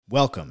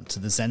Welcome to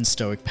the Zen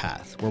Stoic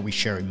Path, where we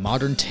share a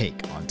modern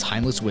take on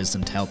timeless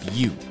wisdom to help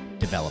you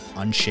develop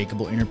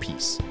unshakable inner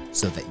peace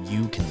so that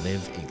you can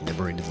live a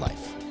liberated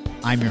life.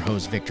 I'm your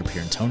host, Victor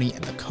Pierantoni,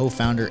 and the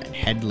co-founder and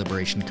head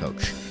liberation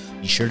coach.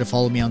 Be sure to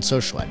follow me on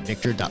social at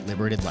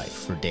victor.liberatedlife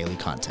for daily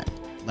content.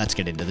 Let's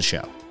get into the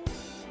show.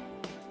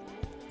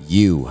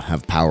 You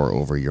have power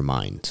over your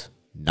mind,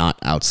 not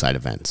outside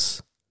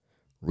events.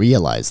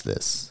 Realize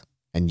this,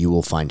 and you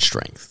will find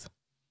strength.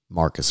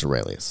 Marcus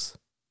Aurelius.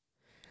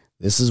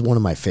 This is one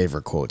of my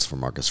favorite quotes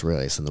from Marcus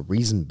Aurelius, and the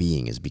reason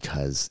being is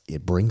because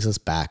it brings us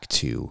back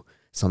to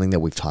something that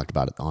we've talked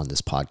about on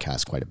this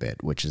podcast quite a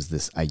bit, which is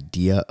this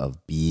idea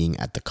of being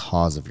at the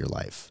cause of your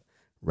life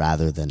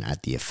rather than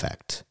at the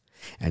effect.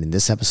 And in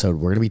this episode,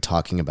 we're going to be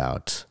talking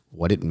about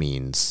what it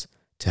means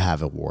to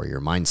have a warrior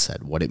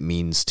mindset, what it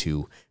means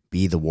to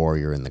be the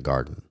warrior in the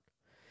garden.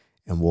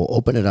 And we'll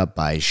open it up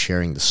by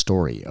sharing the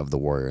story of the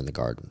warrior in the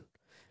garden.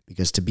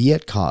 Because to be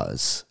at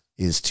cause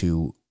is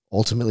to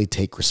ultimately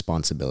take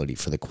responsibility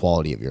for the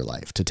quality of your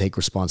life, to take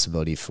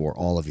responsibility for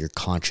all of your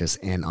conscious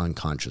and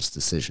unconscious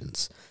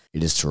decisions.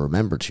 It is to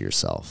remember to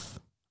yourself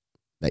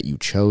that you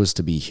chose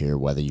to be here,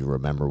 whether you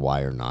remember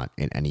why or not,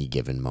 in any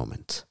given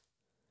moment.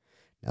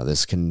 Now,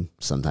 this can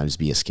sometimes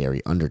be a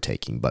scary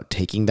undertaking, but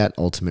taking that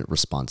ultimate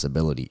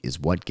responsibility is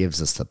what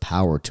gives us the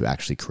power to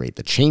actually create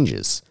the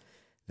changes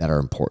that are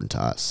important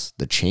to us,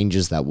 the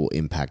changes that will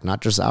impact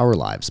not just our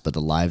lives, but the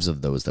lives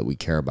of those that we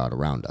care about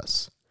around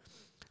us.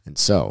 And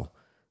so,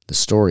 the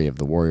story of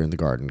the warrior in the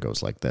garden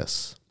goes like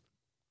this.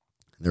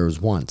 There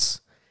was once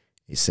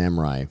a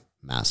samurai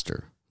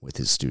master with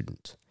his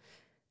student.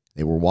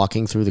 They were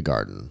walking through the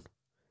garden,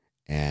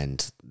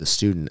 and the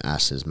student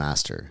asked his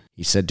master.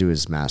 He said to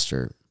his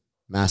master,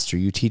 "Master,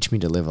 you teach me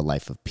to live a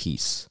life of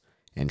peace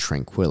and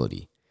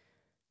tranquility.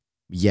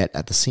 Yet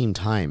at the same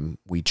time,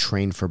 we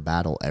train for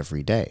battle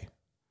every day.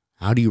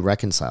 How do you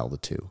reconcile the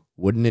two?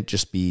 Wouldn't it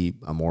just be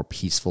a more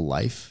peaceful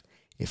life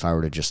if I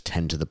were to just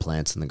tend to the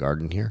plants in the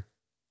garden here?"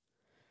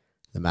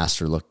 The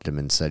master looked at him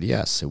and said,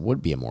 "Yes, it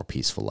would be a more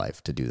peaceful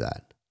life to do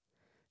that.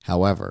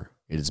 However,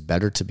 it is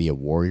better to be a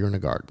warrior in a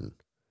garden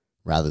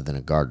rather than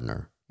a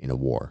gardener in a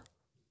war."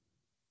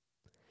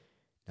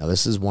 Now,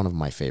 this is one of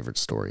my favorite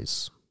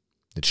stories.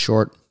 It's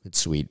short, it's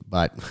sweet,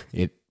 but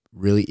it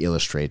really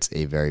illustrates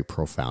a very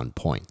profound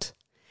point.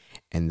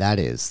 And that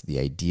is the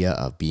idea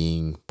of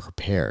being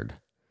prepared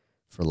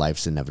for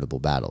life's inevitable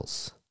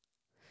battles.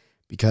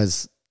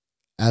 Because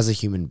as a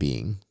human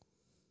being,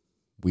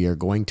 we are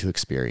going to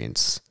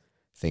experience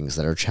things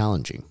that are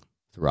challenging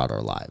throughout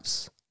our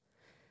lives.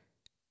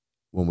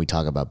 When we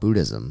talk about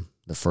Buddhism,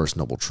 the first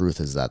noble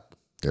truth is that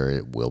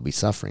there will be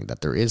suffering,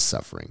 that there is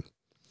suffering,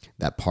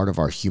 that part of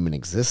our human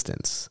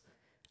existence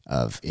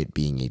of it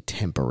being a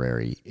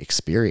temporary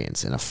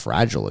experience and a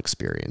fragile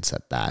experience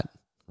at that,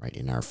 right,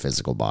 in our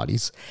physical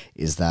bodies,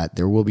 is that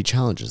there will be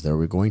challenges. There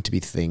are going to be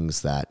things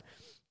that,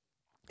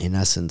 in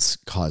essence,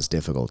 cause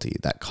difficulty,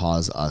 that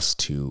cause us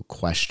to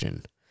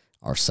question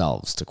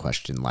ourselves, to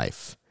question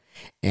life.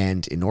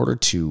 And in order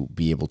to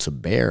be able to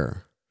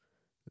bear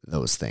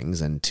those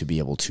things and to be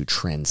able to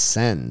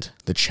transcend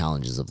the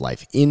challenges of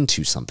life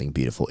into something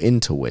beautiful,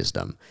 into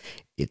wisdom,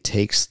 it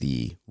takes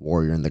the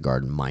warrior in the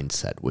garden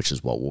mindset, which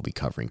is what we'll be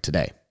covering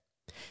today.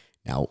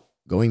 Now,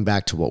 going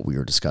back to what we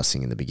were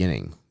discussing in the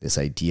beginning, this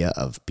idea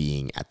of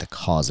being at the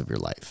cause of your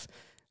life,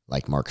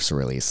 like Marcus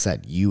Aurelius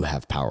said, you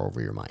have power over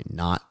your mind,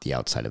 not the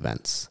outside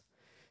events.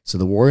 So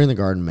the warrior in the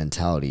garden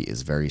mentality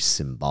is very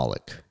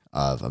symbolic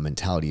of a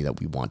mentality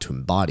that we want to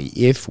embody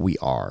if we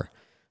are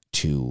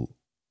to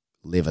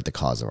live at the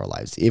cause of our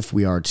lives, if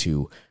we are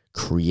to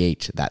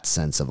create that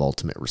sense of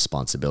ultimate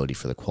responsibility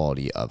for the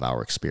quality of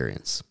our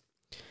experience.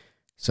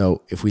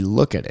 So if we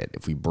look at it,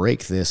 if we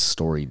break this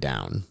story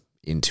down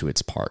into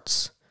its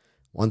parts,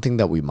 one thing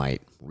that we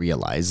might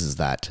realize is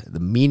that the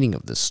meaning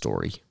of this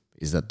story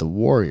is that the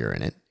warrior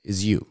in it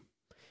is you.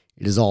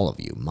 It is all of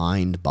you,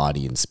 mind,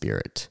 body, and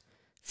spirit.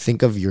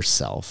 Think of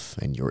yourself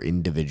and your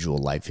individual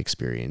life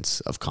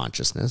experience of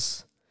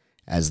consciousness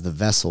as the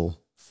vessel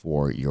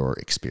for your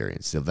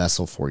experience, the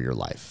vessel for your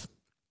life.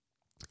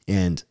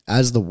 And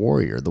as the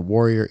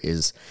warrior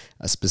is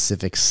a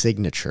specific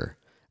signature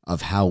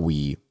of how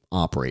we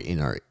operate in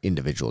our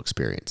individual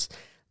experience.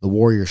 The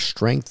warrior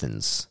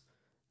strengthens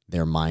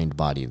their mind,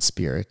 body, and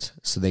spirit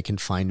so they can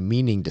find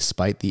meaning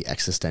despite the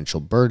existential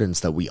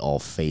burdens that we all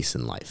face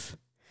in life.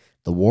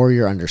 The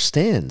warrior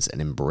understands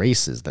and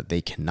embraces that they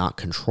cannot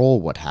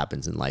control what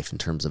happens in life in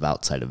terms of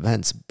outside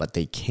events, but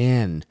they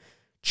can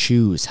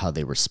choose how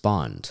they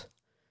respond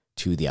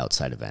to the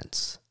outside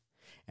events.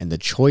 And the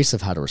choice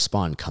of how to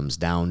respond comes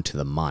down to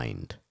the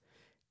mind,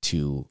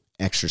 to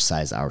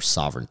exercise our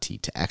sovereignty,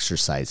 to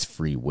exercise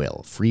free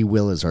will. Free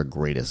will is our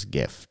greatest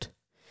gift.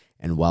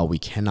 And while we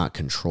cannot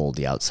control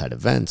the outside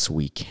events,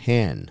 we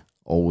can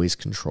always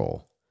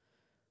control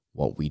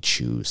what we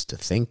choose to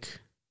think,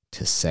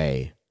 to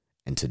say,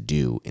 and to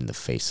do in the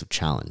face of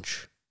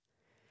challenge.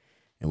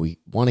 And we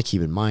want to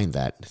keep in mind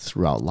that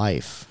throughout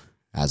life,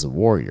 as a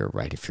warrior,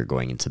 right? If you're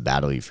going into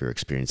battle, if you're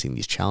experiencing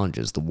these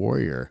challenges, the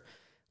warrior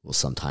will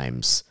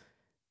sometimes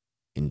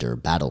endure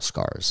battle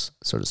scars,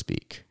 so to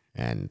speak.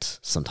 And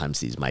sometimes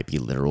these might be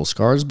literal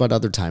scars, but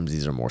other times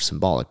these are more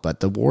symbolic. But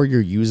the warrior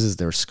uses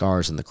their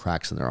scars and the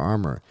cracks in their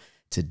armor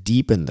to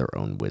deepen their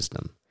own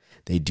wisdom.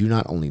 They do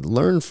not only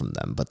learn from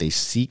them, but they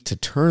seek to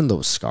turn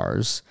those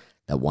scars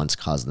that once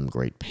caused them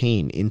great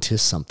pain into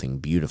something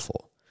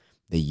beautiful.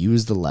 They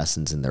use the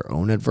lessons in their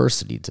own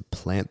adversity to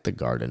plant the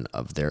garden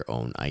of their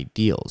own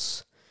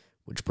ideals,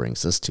 which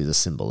brings us to the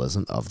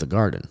symbolism of the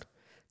garden.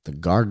 The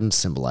garden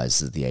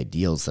symbolizes the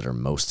ideals that are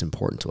most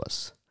important to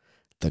us.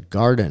 The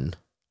garden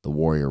the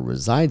warrior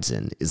resides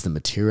in is the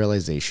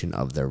materialization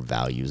of their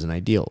values and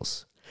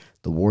ideals.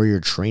 The warrior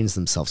trains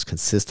themselves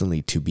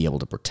consistently to be able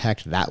to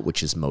protect that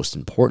which is most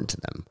important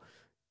to them,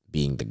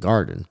 being the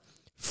garden,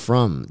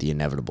 from the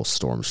inevitable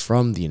storms,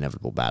 from the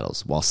inevitable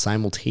battles, while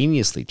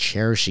simultaneously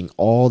cherishing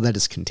all that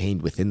is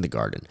contained within the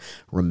garden,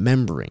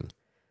 remembering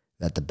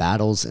that the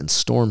battles and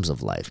storms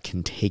of life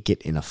can take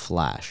it in a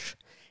flash,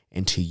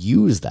 and to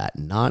use that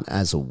not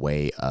as a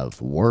way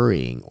of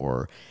worrying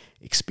or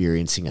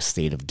experiencing a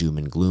state of doom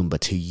and gloom,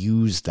 but to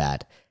use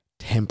that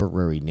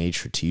temporary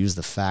nature, to use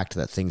the fact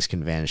that things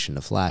can vanish in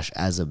a flash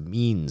as a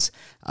means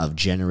of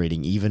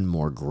generating even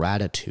more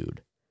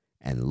gratitude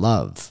and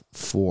love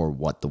for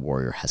what the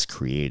warrior has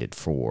created,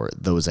 for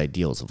those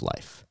ideals of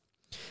life.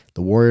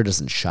 The warrior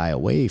doesn't shy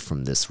away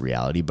from this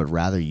reality, but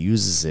rather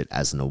uses it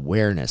as an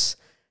awareness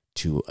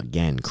to,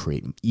 again,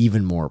 create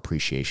even more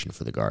appreciation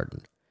for the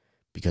garden.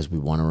 Because we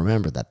want to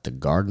remember that the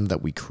garden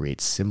that we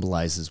create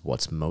symbolizes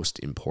what's most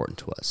important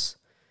to us.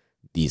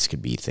 These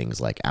could be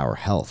things like our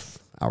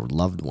health, our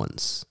loved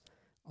ones,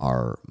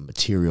 our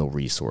material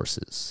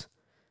resources,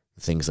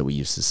 the things that we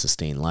use to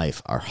sustain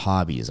life, our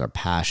hobbies, our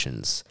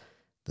passions,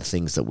 the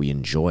things that we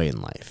enjoy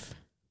in life.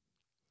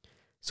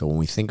 So when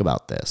we think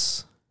about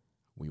this,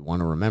 we want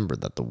to remember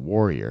that the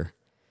warrior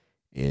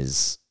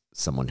is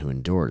someone who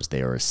endures.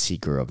 They are a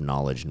seeker of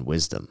knowledge and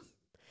wisdom.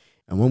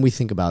 And when we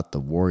think about the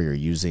warrior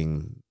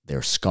using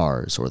their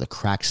scars or the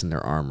cracks in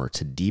their armor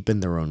to deepen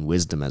their own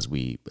wisdom, as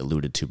we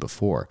alluded to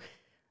before,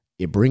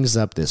 it brings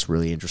up this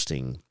really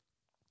interesting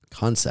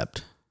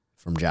concept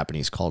from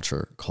Japanese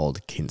culture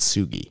called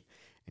kintsugi.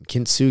 And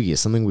kintsugi is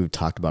something we've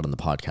talked about on the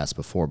podcast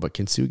before, but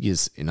kintsugi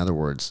is, in other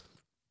words,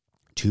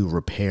 to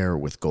repair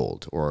with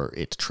gold, or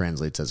it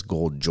translates as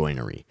gold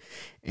joinery.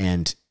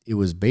 And it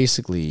was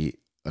basically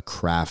a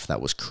craft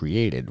that was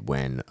created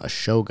when a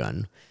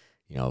shogun,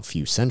 a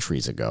few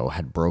centuries ago,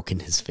 had broken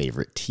his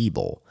favorite tea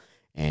bowl.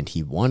 And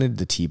he wanted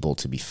the tea bowl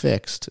to be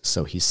fixed,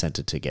 so he sent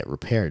it to get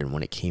repaired. And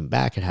when it came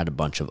back, it had a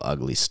bunch of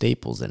ugly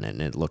staples in it,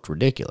 and it looked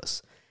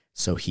ridiculous.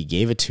 So he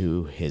gave it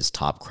to his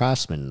top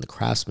craftsman, and the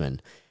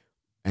craftsman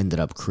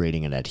ended up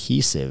creating an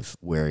adhesive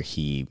where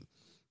he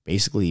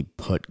basically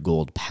put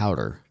gold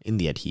powder in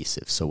the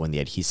adhesive. So when the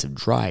adhesive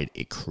dried,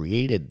 it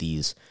created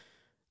these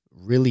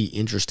really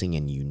interesting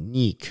and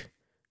unique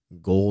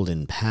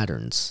golden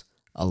patterns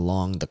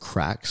along the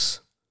cracks,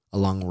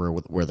 along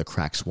where the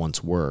cracks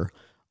once were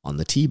on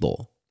the tea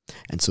bowl.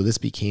 And so this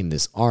became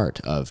this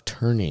art of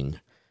turning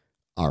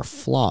our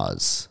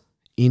flaws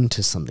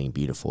into something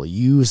beautiful,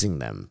 using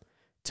them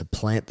to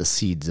plant the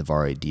seeds of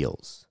our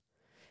ideals.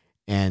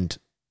 And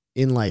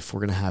in life,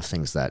 we're going to have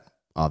things that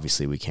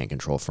obviously we can't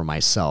control. For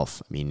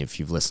myself, I mean, if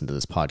you've listened to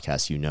this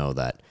podcast, you know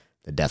that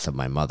the death of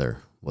my mother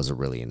was a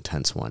really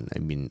intense one. I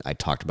mean, I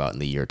talked about in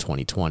the year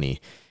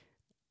 2020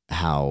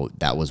 how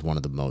that was one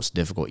of the most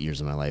difficult years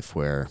of my life,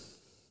 where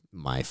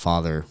my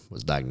father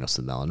was diagnosed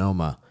with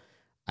melanoma.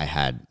 I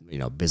had,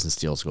 business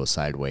deals go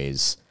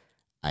sideways.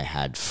 I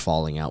had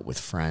falling out with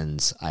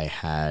friends. I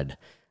had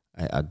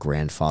a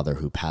grandfather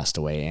who passed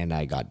away, and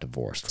I got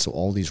divorced. So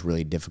all these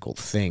really difficult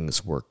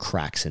things were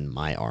cracks in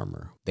my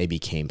armor. They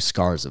became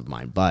scars of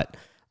mine, but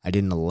I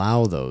didn't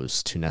allow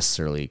those to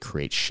necessarily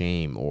create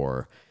shame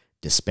or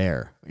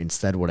despair.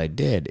 Instead, what I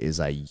did is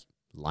I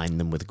lined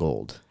them with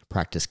gold,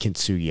 practiced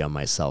kintsugi on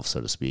myself,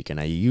 so to speak, and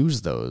I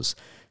used those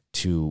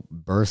to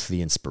birth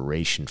the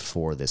inspiration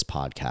for this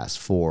podcast,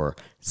 for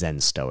Zen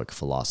Stoic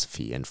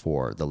philosophy, and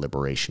for the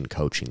liberation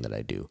coaching that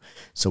I do.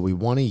 So we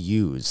want to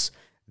use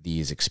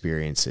these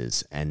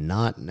experiences and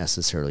not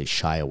necessarily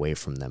shy away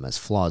from them as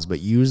flaws, but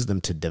use them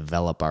to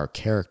develop our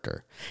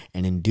character.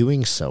 And in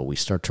doing so, we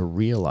start to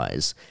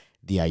realize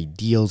the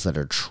ideals that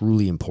are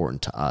truly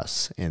important to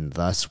us, and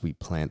thus we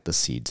plant the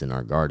seeds in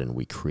our garden.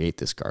 We create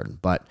this garden.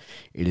 But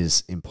it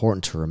is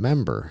important to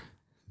remember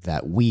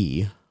that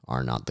we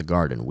are not the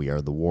garden. We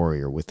are the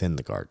warrior within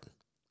the garden.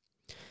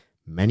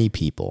 Many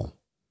people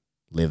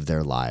live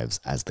their lives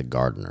as the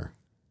gardener,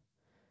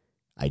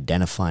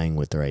 identifying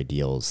with their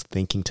ideals,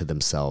 thinking to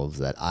themselves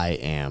that I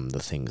am the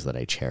things that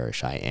I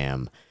cherish. I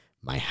am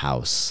my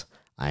house.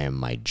 I am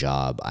my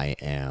job. I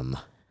am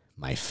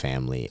my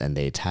family. And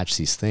they attach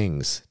these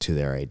things to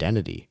their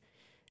identity.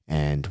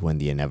 And when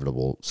the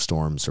inevitable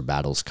storms or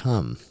battles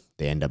come,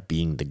 they end up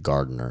being the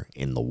gardener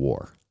in the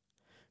war.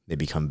 They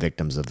become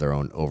victims of their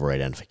own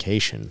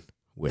over-identification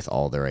with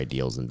all their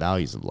ideals and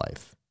values of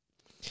life.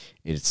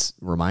 It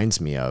reminds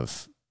me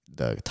of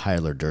the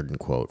Tyler Durden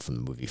quote from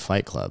the movie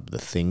Fight Club: "The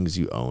things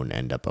you own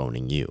end up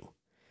owning you."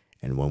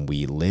 And when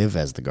we live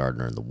as the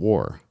gardener in the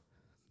war,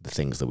 the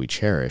things that we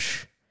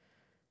cherish,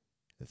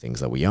 the things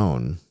that we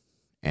own,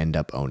 end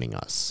up owning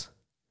us.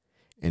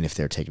 And if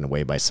they're taken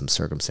away by some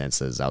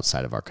circumstances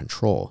outside of our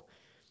control,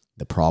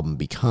 the problem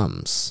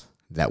becomes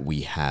that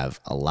we have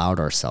allowed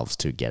ourselves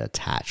to get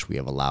attached. We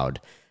have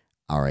allowed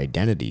our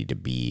identity to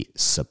be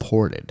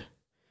supported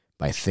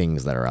by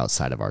things that are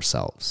outside of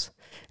ourselves.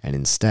 And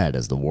instead,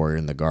 as the warrior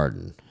in the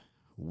garden,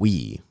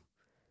 we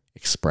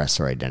express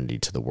our identity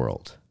to the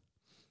world.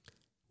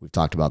 We've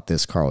talked about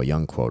this Carl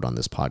Jung quote on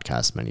this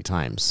podcast many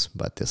times,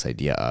 but this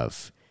idea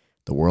of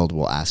the world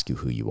will ask you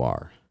who you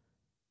are.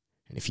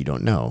 And if you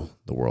don't know,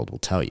 the world will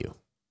tell you.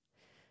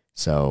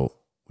 So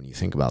when you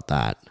think about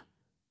that,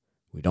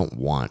 we don't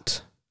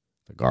want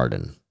the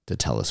garden to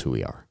tell us who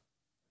we are.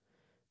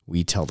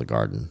 We tell the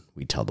garden,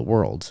 we tell the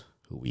world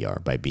who we are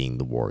by being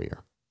the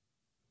warrior.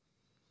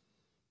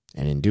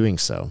 And in doing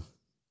so,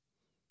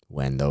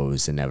 when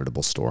those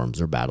inevitable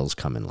storms or battles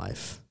come in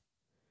life,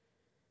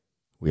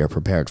 we are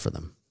prepared for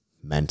them,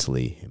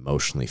 mentally,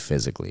 emotionally,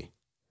 physically.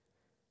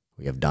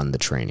 We have done the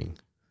training.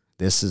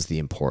 This is the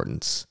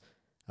importance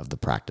of the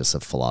practice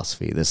of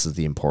philosophy. This is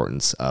the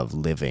importance of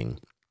living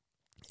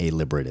a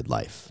liberated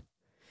life.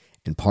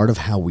 And part of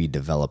how we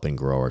develop and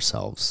grow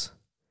ourselves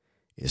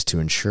is to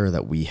ensure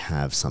that we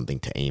have something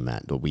to aim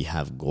at, that we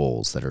have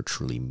goals that are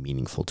truly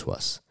meaningful to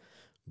us.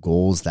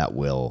 Goals that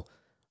will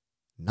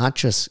not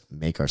just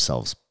make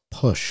ourselves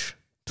push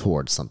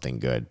towards something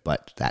good,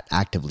 but that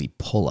actively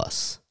pull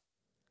us.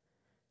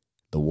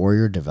 The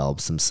warrior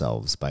develops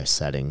themselves by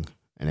setting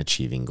and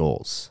achieving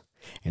goals.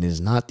 And it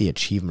is not the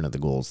achievement of the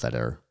goals that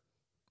are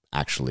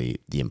actually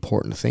the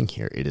important thing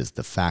here. It is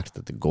the fact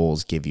that the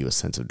goals give you a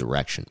sense of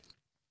direction.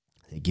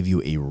 They give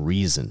you a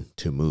reason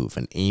to move,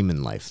 an aim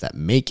in life that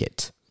make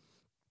it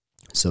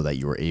so that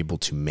you are able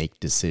to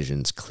make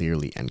decisions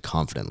clearly and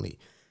confidently.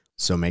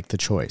 So make the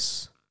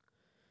choice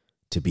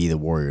to be the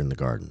warrior in the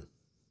garden.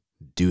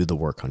 Do the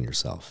work on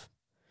yourself.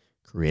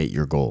 Create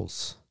your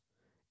goals.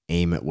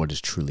 Aim at what is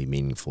truly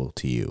meaningful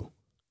to you.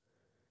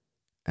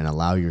 And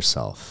allow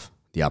yourself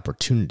the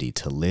opportunity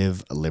to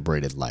live a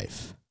liberated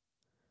life.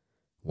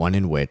 One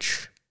in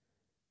which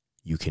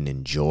you can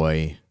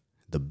enjoy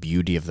the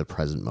beauty of the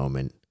present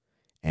moment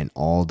and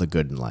all the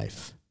good in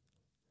life,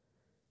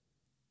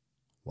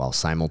 while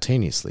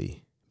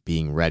simultaneously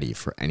being ready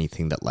for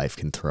anything that life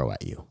can throw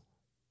at you,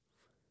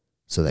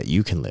 so that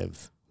you can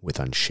live with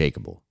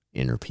unshakable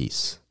inner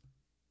peace.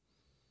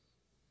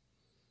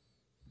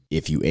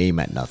 If you aim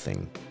at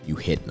nothing, you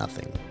hit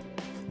nothing.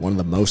 One of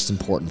the most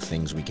important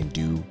things we can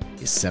do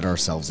is set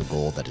ourselves a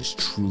goal that is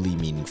truly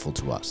meaningful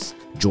to us.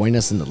 Join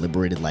us in the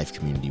Liberated Life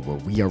community, where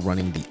we are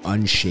running the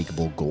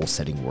Unshakeable Goal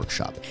Setting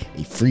Workshop,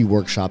 a free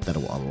workshop that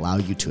will allow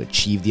you to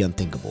achieve the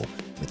unthinkable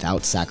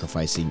without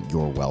sacrificing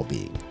your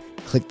well-being.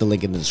 Click the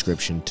link in the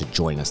description to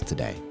join us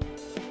today.